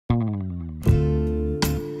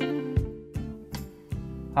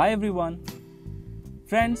Hi everyone!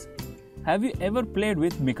 Friends, have you ever played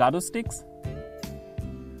with Mikado sticks?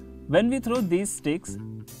 When we throw these sticks,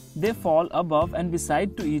 they fall above and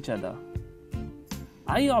beside to each other.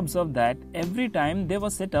 I observed that every time they were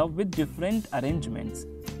set up with different arrangements.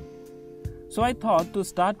 So I thought to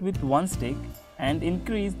start with one stick and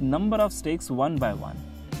increase number of sticks one by one.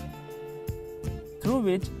 Through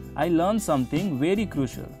which I learned something very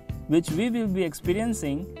crucial, which we will be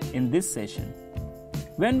experiencing in this session.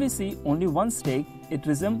 When we see only one stick, it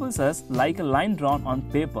resembles us like a line drawn on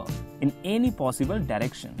paper in any possible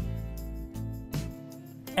direction.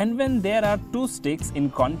 And when there are two sticks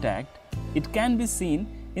in contact, it can be seen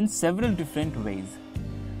in several different ways.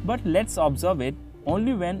 But let's observe it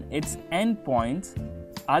only when its end points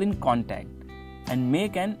are in contact and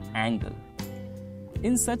make an angle.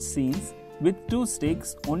 In such scenes, with two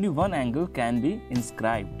sticks, only one angle can be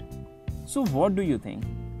inscribed. So what do you think?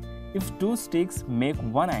 If two sticks make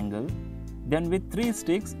one angle, then with three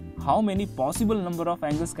sticks, how many possible number of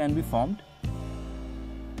angles can be formed?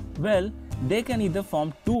 Well, they can either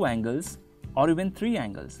form two angles or even three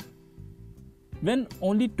angles. When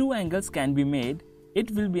only two angles can be made, it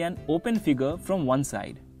will be an open figure from one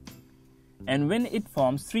side. And when it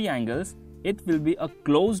forms three angles, it will be a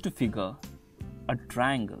closed figure, a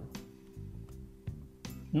triangle.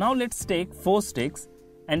 Now let's take four sticks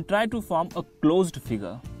and try to form a closed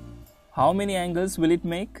figure. How many angles will it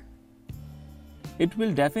make? It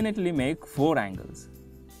will definitely make four angles.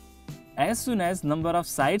 As soon as number of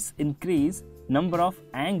sides increase, number of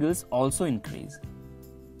angles also increase.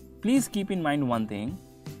 Please keep in mind one thing.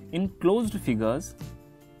 In closed figures,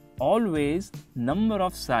 always number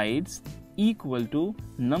of sides equal to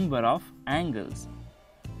number of angles.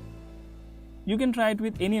 You can try it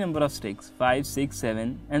with any number of sticks, 5, 6,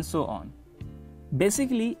 7 and so on.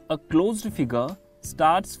 Basically, a closed figure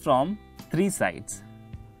starts from three sides.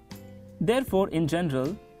 Therefore, in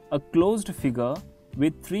general, a closed figure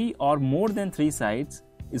with three or more than three sides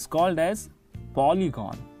is called as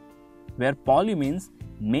polygon, where poly means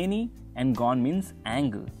many and gon means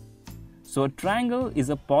angle. So a triangle is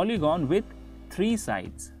a polygon with three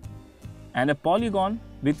sides, and a polygon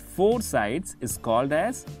with four sides is called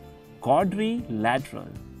as quadrilateral.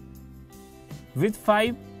 With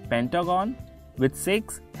 5, pentagon, with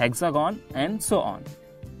 6, hexagon and so on.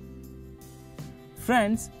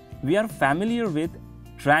 Friends, we are familiar with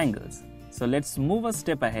triangles, so let's move a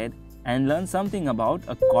step ahead and learn something about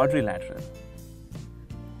a quadrilateral.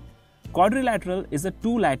 Quadrilateral is a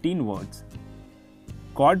two Latin words,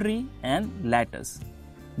 quadri and latus,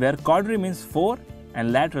 where quadri means four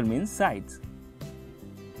and lateral means sides.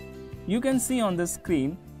 You can see on the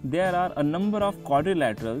screen there are a number of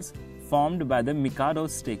quadrilaterals formed by the Mikado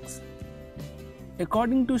sticks.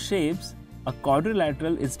 According to shapes, a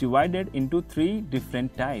quadrilateral is divided into three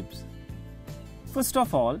different types. First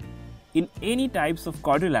of all, in any types of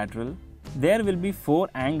quadrilateral, there will be four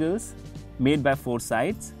angles made by four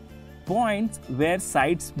sides. Points where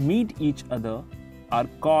sides meet each other are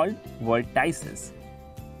called vertices.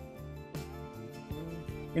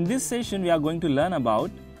 In this session, we are going to learn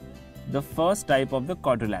about the first type of the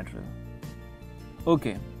quadrilateral.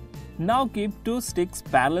 Okay, now keep two sticks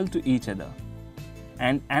parallel to each other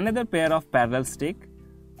and another pair of parallel stick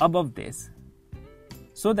above this,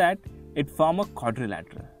 so that it form a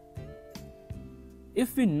quadrilateral.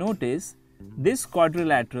 If we notice, this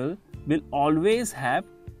quadrilateral will always have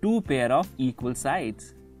two pair of equal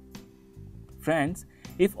sides. Friends,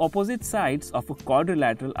 if opposite sides of a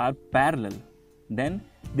quadrilateral are parallel, then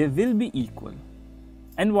they will be equal,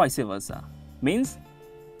 and vice versa. Means,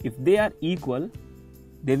 if they are equal,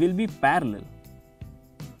 they will be parallel.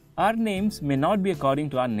 Our names may not be according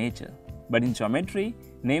to our nature, but in geometry,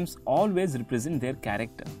 names always represent their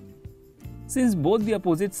character. Since both the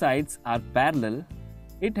opposite sides are parallel,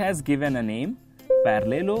 it has given a name,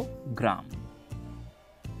 parallelogram.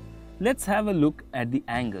 Let's have a look at the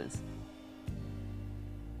angles.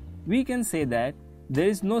 We can say that there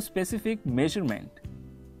is no specific measurement.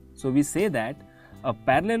 So we say that a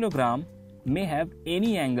parallelogram may have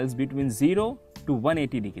any angles between 0 to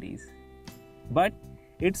 180 degrees. But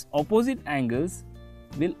its opposite angles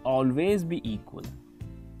will always be equal.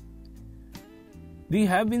 We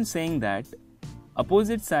have been saying that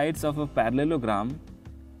opposite sides of a parallelogram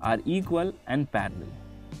are equal and parallel.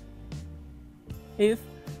 If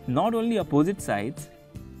not only opposite sides,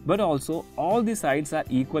 but also all the sides are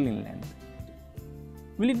equal in length,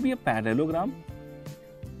 will it be a parallelogram?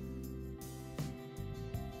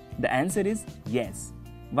 The answer is yes.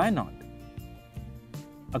 Why not?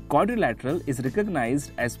 A quadrilateral is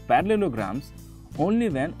recognized as parallelograms only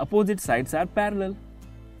when opposite sides are parallel.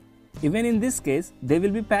 Even in this case, they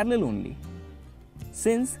will be parallel only,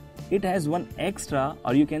 since it has one extra,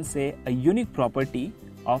 or you can say a unique property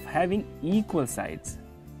of having equal sides.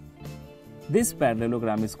 This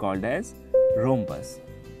parallelogram is called as rhombus.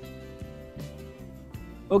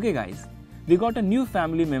 Okay guys, we got a new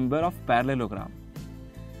family member of parallelogram.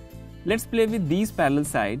 Let's play with these parallel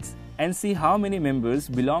sides and see how many members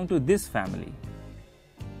belong to this family.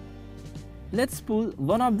 Let's pull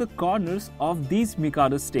one of the corners of these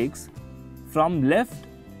Mikado sticks from left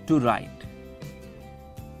to right.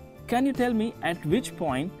 Can you tell me at which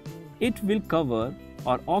point it will cover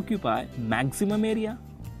or occupy maximum area?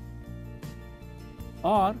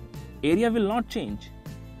 Or area will not change?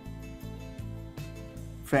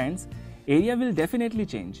 Friends, area will definitely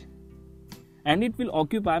change, and it will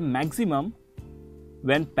occupy maximum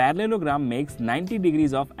when parallelogram makes 90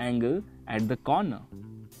 degrees of angle at the corner.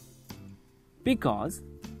 Because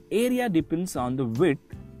area depends on the width,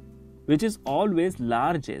 which is always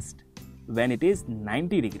largest when it is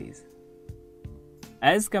 90 degrees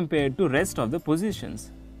as compared to rest of the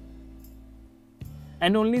positions.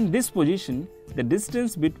 And only in this position, the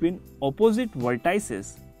distance between opposite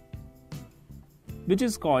vertices, which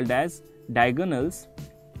is called as diagonals,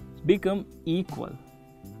 become equal,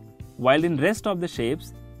 while in rest of the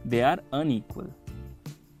shapes they are unequal.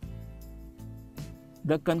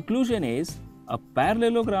 The conclusion is a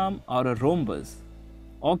parallelogram or a rhombus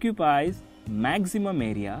occupies maximum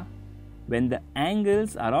area when the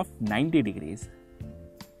angles are of 90 degrees.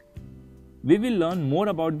 We will learn more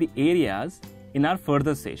about the areas in our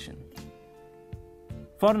further session.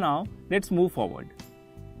 For now, let's move forward.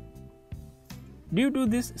 Due to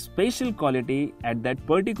this spatial quality at that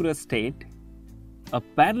particular state, a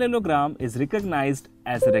parallelogram is recognized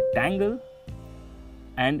as a rectangle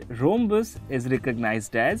and rhombus is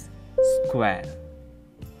recognized as square.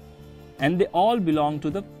 And they all belong to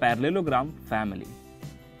the parallelogram family.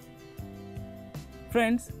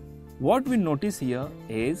 Friends, what we notice here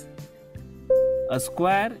is a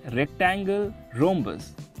square, rectangle,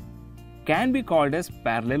 rhombus can be called as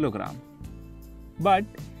parallelogram, but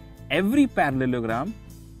every parallelogram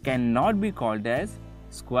cannot be called as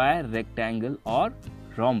square, rectangle or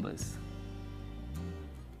rhombus.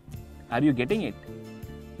 Are you getting it?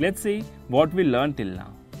 Let's see what we learned till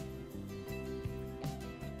now.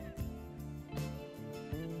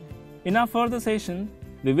 In our further session,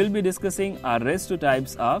 we will be discussing our rest two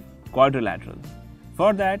types of quadrilateral.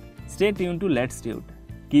 For that, stay tuned to Letstute.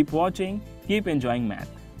 Keep watching, keep enjoying math.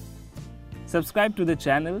 Subscribe to the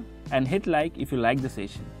channel and hit like if you like the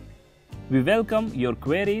session. We welcome your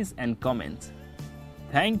queries and comments.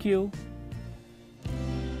 Thank you.